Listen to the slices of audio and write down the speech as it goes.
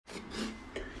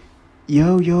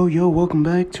Yo, welcome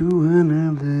back to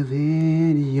another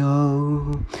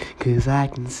video. Cause I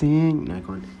can sing. No, I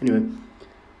can't. Anyway,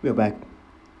 we are back.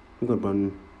 We got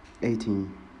about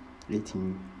 18.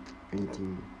 18.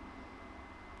 18.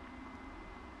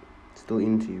 Still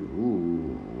into you.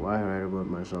 Ooh, why write about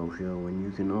myself here when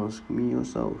you can ask me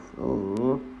yourself?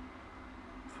 Oh,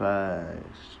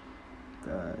 facts.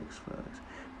 Facts.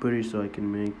 Pretty sure I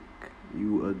can make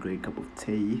you a great cup of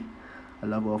tea. A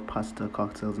lover of pasta,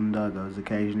 cocktails, and daggers,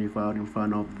 occasionally found in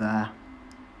front of the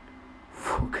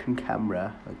fucking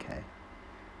camera. Okay.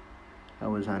 That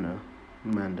was Hannah.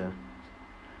 Amanda.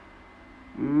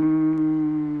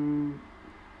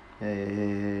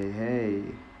 Hey.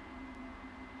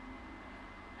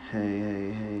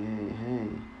 Hey.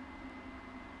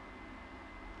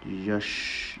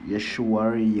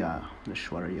 Yashwarya.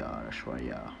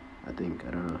 I think. I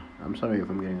don't know. I'm sorry if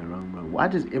I'm getting it wrong, bro. Why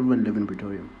does everyone live in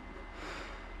Pretoria?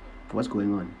 What's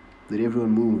going on? Did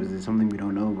everyone move? Is there something we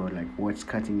don't know about? Like, what's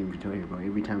cutting in Pretoria, bro?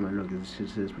 Every time I look, it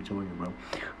just says Pretoria, bro.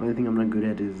 Only thing I'm not good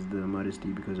at is the modesty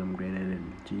because I'm great at it.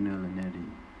 Gina and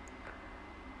Eddie.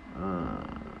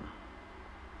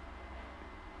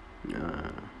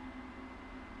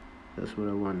 That's what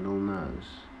I want, Lil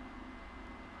Nas.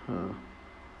 Huh.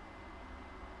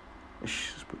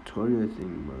 This Pretoria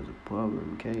thing, bro, is a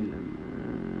problem. Kaylin.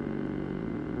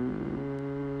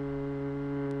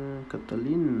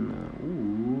 Catalina.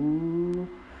 Ooh.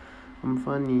 I'm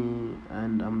funny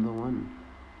and I'm the one.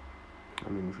 I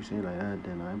mean, if you say it like that,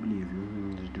 then I believe you. You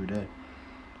can just do that.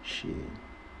 Shit.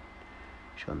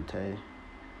 Shantae.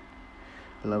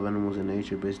 I love animals and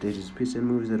nature. Best days is peace and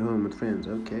movies at home with friends.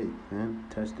 Okay,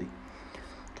 fantastic.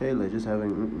 Kayla, just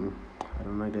having. I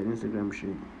don't like that Instagram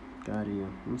shit. Got you.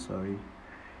 I'm sorry.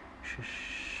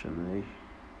 Shanae.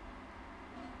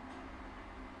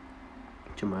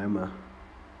 Jemima.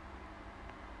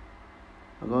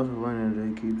 I also find that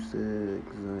it keeps the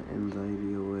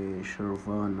anxiety away.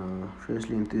 Sharvana.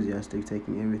 Fiercely enthusiastic,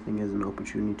 taking everything as an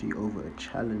opportunity over a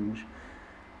challenge.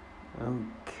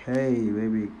 Okay,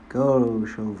 baby girl.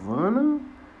 Sharvana?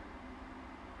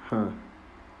 Huh.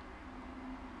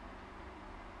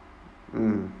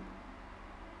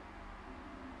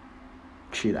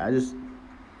 Shit, I just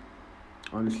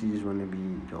honestly just want to be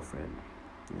your friend.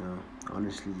 You know,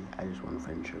 honestly, I just want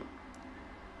friendship.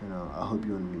 You know, I hope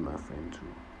you want to be my friend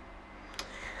too.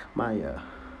 Maya.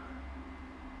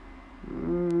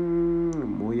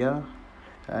 Moya.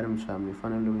 Adam's Family.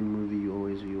 Fun Halloween movie you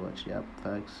always rewatch. Yep,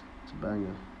 facts. It's a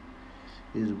banger.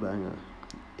 It is a banger.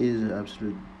 It is an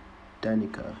absolute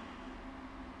Danica.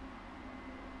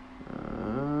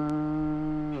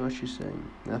 What's she saying?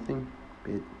 Nothing?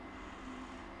 Bit.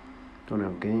 Don't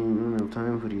have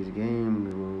time for these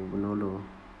games, Manolo.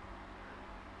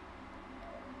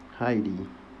 Heidi.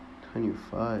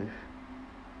 25.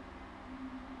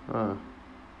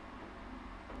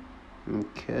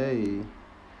 Okay.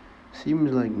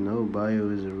 Seems like no bio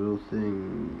is a real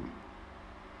thing.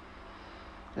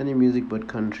 Any music but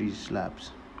country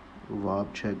slaps.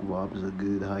 Vob check. Vob's a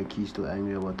good. High key still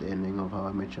angry about the ending of How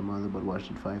I Met Your Mother, but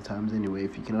watched it 5 times anyway.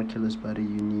 If you cannot kill a spider,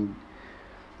 you need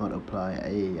not apply.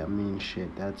 Hey, I mean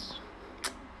shit. That's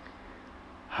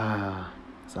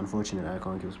it's unfortunate I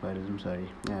can't kill spiders. I'm sorry.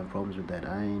 I have problems with that.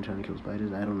 I ain't trying to kill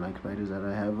spiders. I don't like spiders.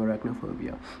 I have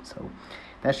arachnophobia. So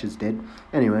that shit's dead.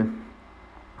 Anyway.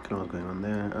 Don't know what's going on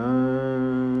there.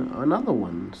 Another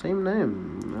one, same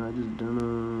name. I just don't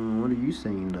know. What are you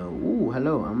saying though? Ooh,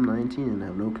 hello. I'm 19 and I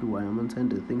have no clue why I'm on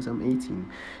Tinder. Thinks I'm 18.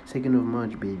 2nd of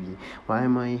March, baby. Why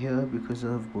am I here? Because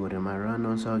of boredom. I run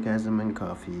on sarcasm and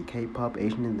coffee. K-pop,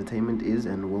 Asian entertainment is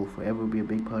and will forever be a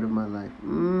big part of my life.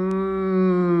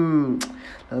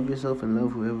 Love yourself and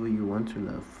love whoever you want to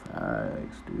love.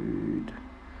 Facts, dude.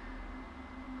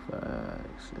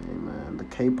 Facts. Hey man, the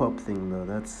K-pop thing though.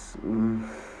 That's.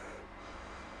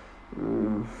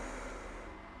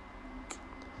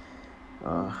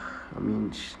 I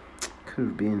mean, could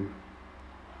have been.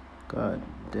 God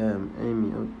damn,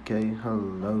 Amy. Okay,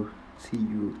 hello. See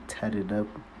you tatted up.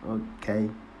 Okay.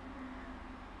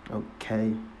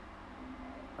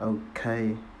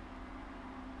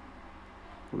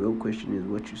 Real question is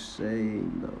what you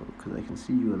saying though, because I can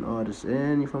see you an artist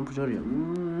and you're from Pretoria.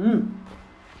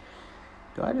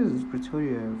 Why does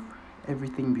Pretoria have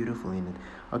everything beautiful in it?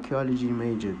 Archaeology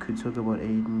major could talk about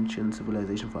ancient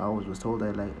civilization for hours. Was told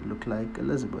I look like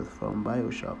Elizabeth from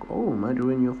Bioshock. Oh, might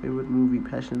ruin your favorite movie.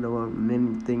 Passionate about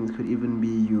many things. Could even be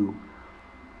you.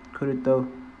 Could it though?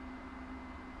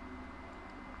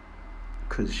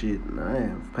 Cause shit, I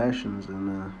have passions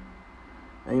and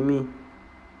Amy.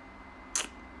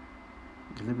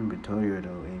 You live in Pretoria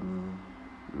though, Amy.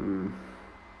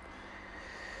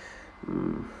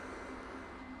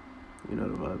 You know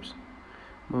the vibes.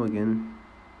 Mo again.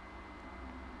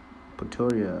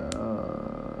 Pretoria.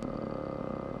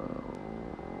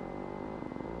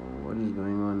 What is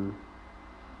going on?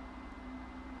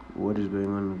 What is going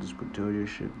on with this Pretoria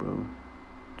shit, bro?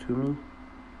 To me?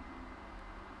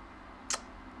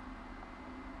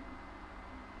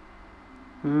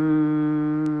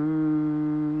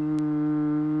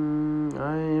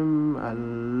 I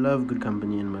love good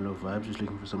company and mellow vibes. Just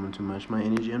looking for someone to match my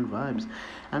energy and vibes.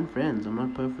 And friends. I'm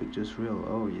not perfect, just real.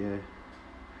 Oh yeah.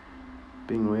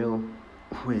 Being real,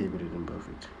 way better than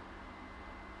perfect.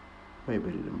 Way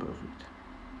better than perfect.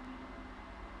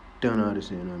 Don't know how to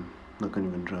say it. I'm not gonna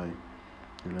even try.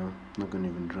 Not gonna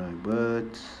even try.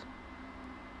 But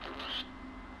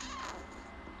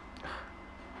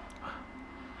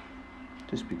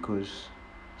just because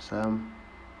Sam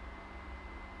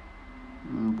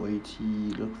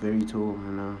Boyti look very tall,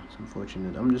 it's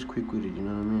unfortunate. I'm just quick with it, you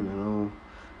know what I mean?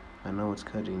 I know it's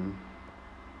cutting.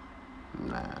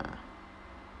 Nah.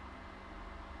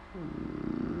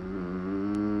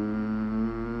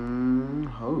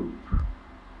 Hope.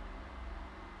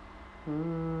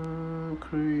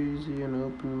 Crazy and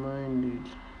open-minded.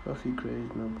 Coffee crazy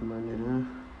and open-minded,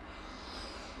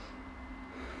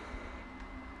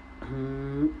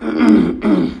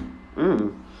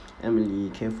 Emily,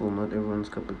 careful, not everyone's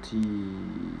cup of tea.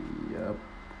 Yep.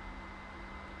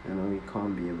 You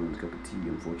can't be everyone's cup of tea,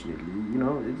 unfortunately. You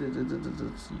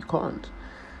can't.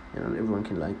 Everyone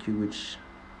can like you, which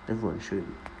everyone should.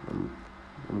 I'm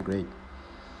great.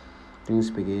 Things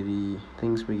spaghetti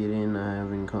and I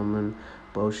have in common.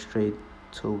 Both straight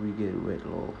till we get wet,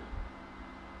 lol.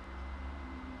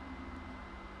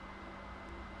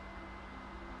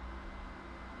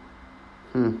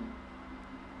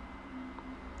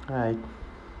 Alright.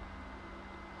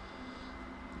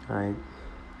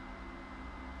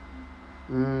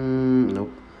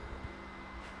 Nope.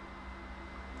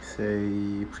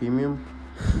 Say premium.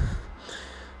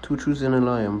 2 truths and a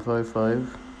lie. I'm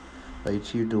 5'5". I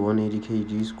achieved the 180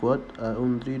 kg squat. I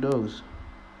own 3 dogs.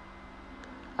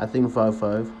 I think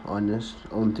 5'5", honest.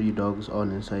 Own 3 dogs,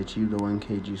 honest. I achieved the 1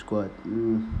 kg squat. I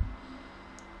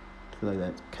feel like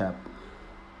that's cap.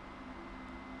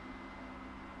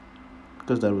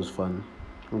 Because that was fun.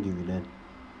 I'll give you that.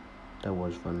 That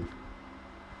was fun.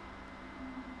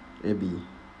 Ebby.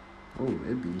 Oh,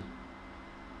 Ebby.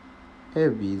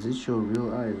 Ebby, is this your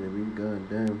real eyes, Ebby? God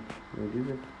damn. What is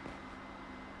it?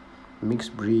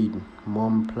 Mixed breed.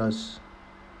 Mom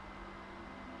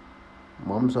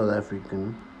South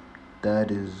African.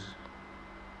 Dad is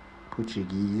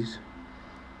Portuguese.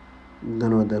 Don't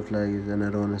know what that flag is, and I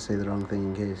don't want to say the wrong thing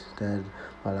in case. Dad,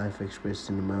 my life expressed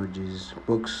in emojis.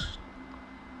 Books,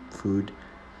 food,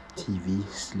 TV,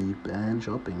 sleep, and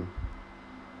shopping.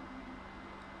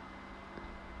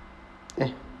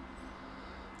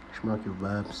 Schmark your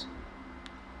vibes.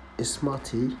 It's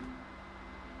smarty.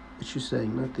 What you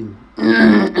saying? Nothing.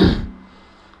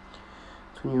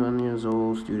 21 years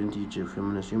old, student, teacher,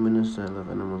 feminist, humanist. I love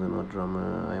animals and not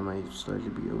drama. I might slightly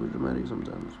be over dramatic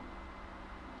sometimes.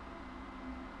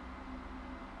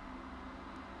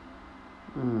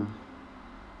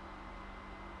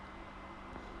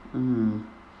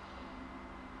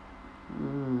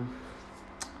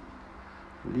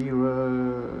 Lira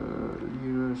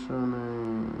Shana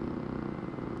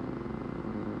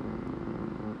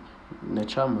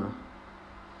Nechama.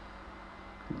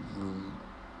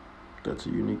 That's a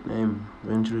unique name.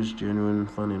 Venturous, genuine,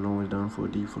 fun, and always down for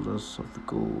deep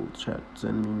philosophical chat.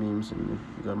 Send me memes, and if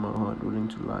you got my heart, willing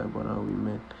to lie about how we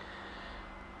met.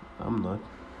 I'm not.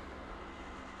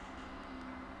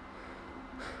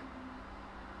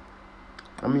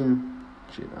 I mean,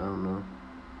 shit, I don't know.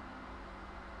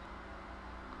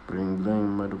 Bling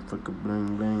bling, motherfucker,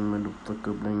 bling bling,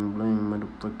 motherfucker, bling bling,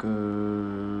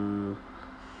 motherfucker.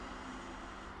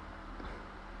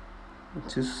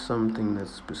 It's just something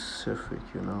that's specific,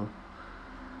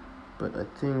 But I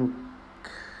think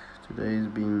today's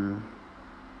been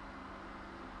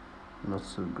not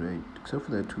so great, except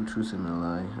for that 2 truths and a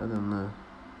lie. I don't know.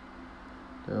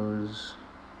 That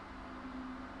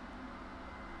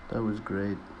was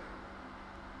great.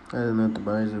 I don't know. The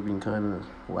buyers have been kind of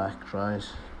whack, dry,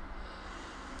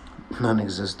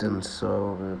 non-existent.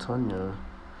 So Tanya,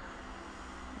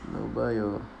 no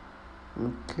bio.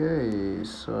 Okay,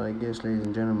 so I guess, ladies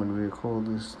and gentlemen, we'll call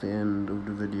this the end of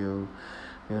the video.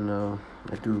 I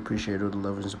do appreciate all the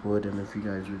love and support, and if you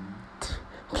guys would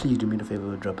please do me the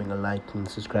favor of dropping a like and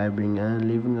subscribing and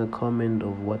leaving a comment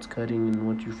of what's cutting and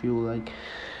what you feel like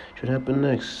should happen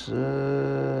next.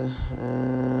 And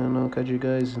I'll catch you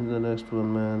guys in the next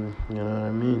one, man. You know what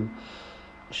I mean?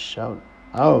 Shout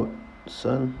out,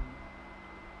 son.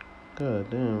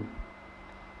 God damn.